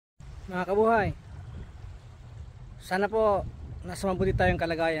Mga kabuhay, sana po nasa mabuti tayong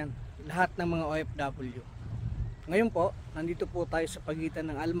kalagayan lahat ng mga OFW. Ngayon po, nandito po tayo sa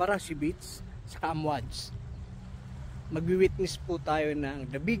pagitan ng Almarasi Beach sa Amwads. Magwi-witness po tayo ng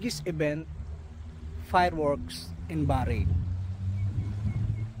the biggest event, fireworks in Bahrain.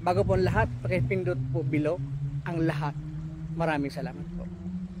 Bago po lahat, pakipindot po below ang lahat. Maraming salamat po.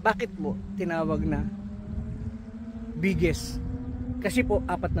 Bakit po tinawag na biggest? Kasi po,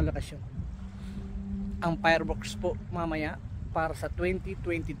 4 na lokasyon. Ang fireworks po mamaya para sa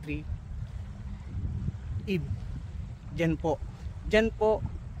 2023 Eve. Diyan po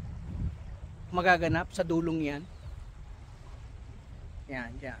magaganap sa dulong yan.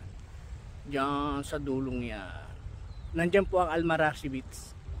 Yan, dyan. Diyan sa dulong yan. Nandyan po ang Almarasi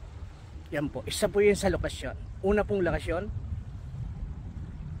Beach. Yan po. Isa po yun sa lokasyon. Una pong lokasyon,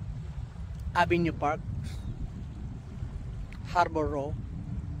 Avenue Park, Harbor Row,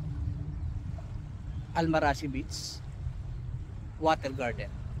 Almarasi Beach, Water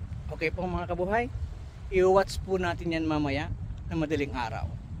Garden. Okay po mga kabuhay, i-watch po natin yan mamaya na madaling araw.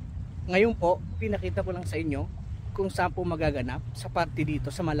 Ngayon po, pinakita ko lang sa inyo kung saan po magaganap sa party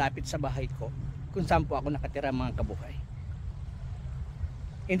dito sa malapit sa bahay ko, kung saan po ako nakatira mga kabuhay.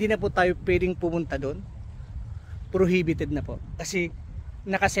 Hindi na po tayo pwedeng pumunta doon, prohibited na po kasi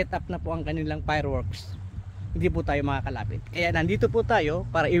nakaset up na po ang kanilang fireworks. Hindi po tayo makakalapit. Kaya nandito po tayo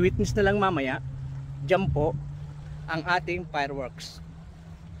para i-witness na lang mamaya. Diyan po ang ating fireworks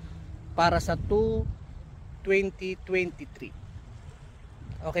para sa 2023.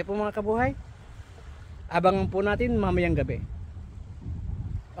 Okay po mga kabuhay? Abangan po natin mamayang gabi.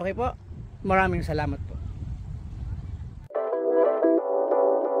 Okay po? Maraming salamat po.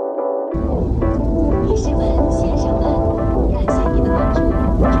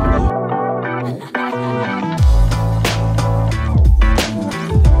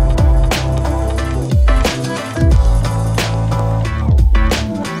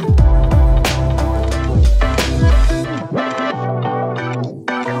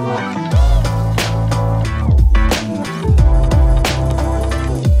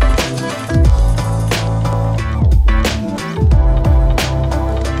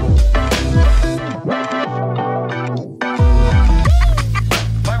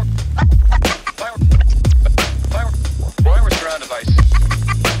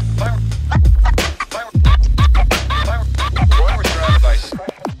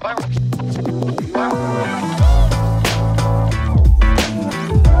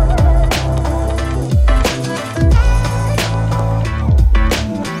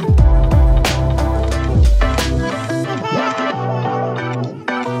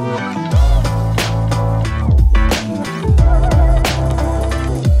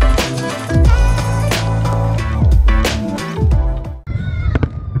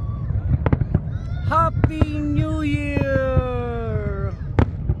 Happy New Year!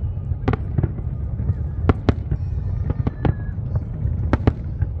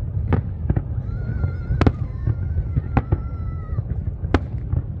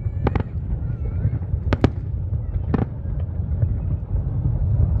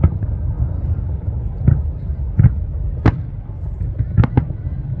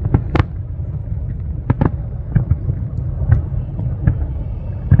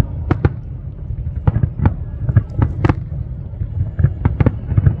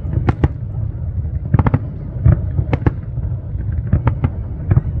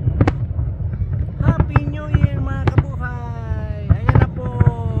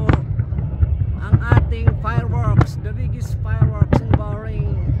 The biggest fireworks in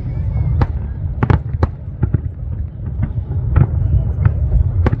Bahrain.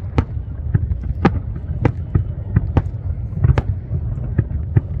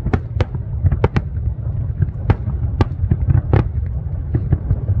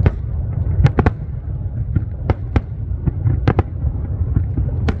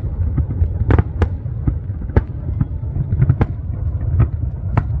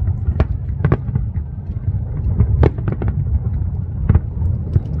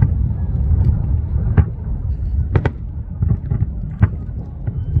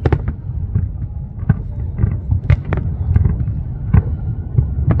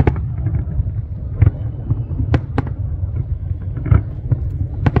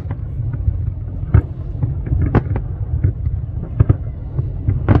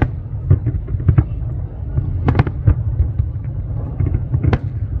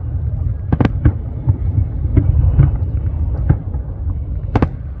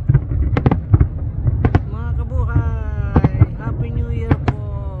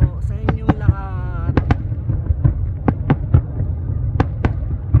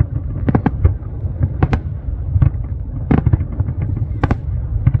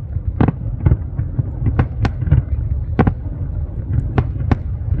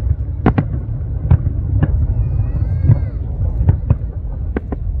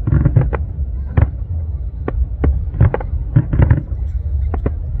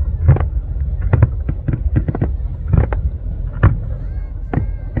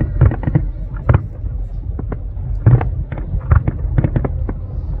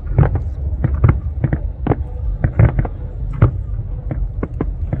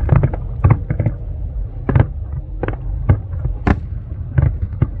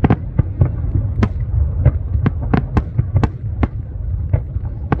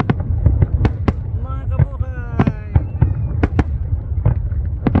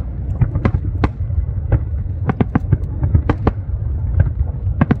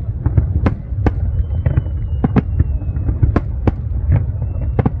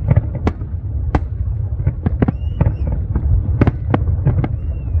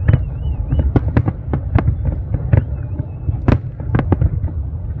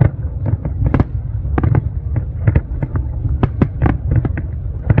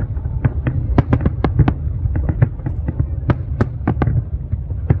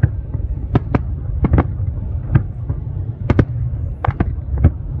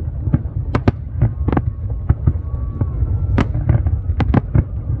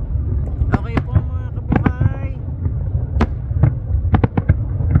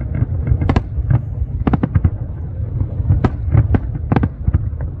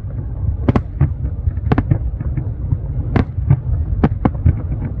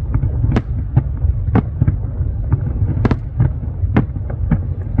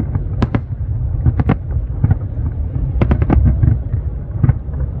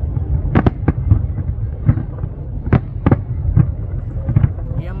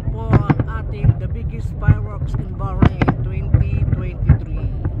 biggest fireworks in Bahrain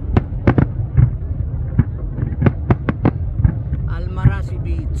 2023. Al-Marasi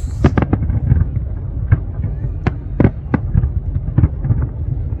Beach.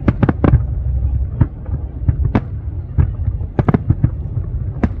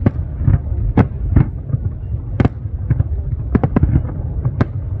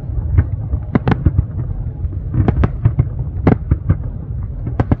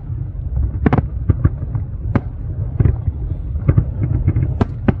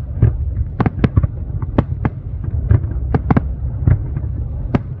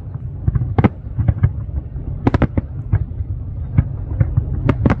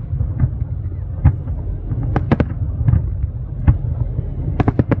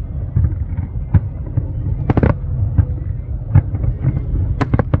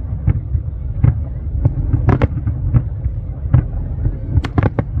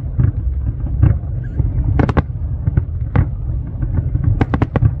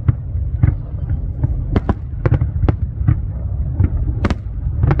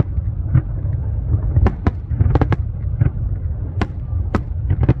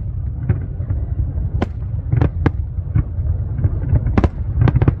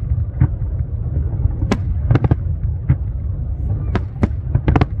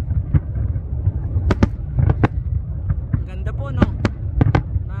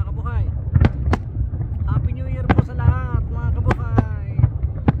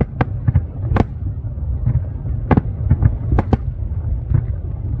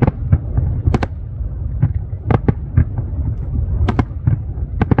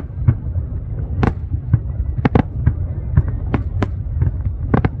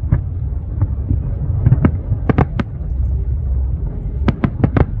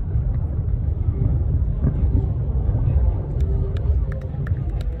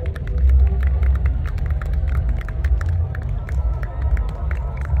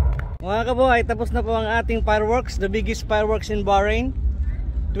 Mga kabuhay, tapos na po ang ating fireworks, the biggest fireworks in Bahrain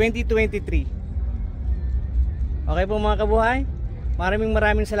 2023. Okay po mga kabuhay,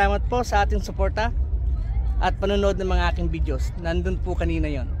 maraming salamat po sa ating suporta at panonood ng mga aking videos. Nandun po kanina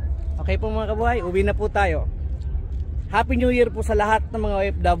yon. Okay po mga kabuhay, uwi na po tayo. Happy New Year po sa lahat ng mga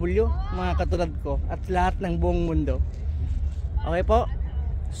OFW, mga katulad ko, at lahat ng buong mundo. Okay po,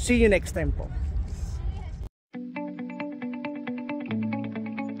 see you next time po.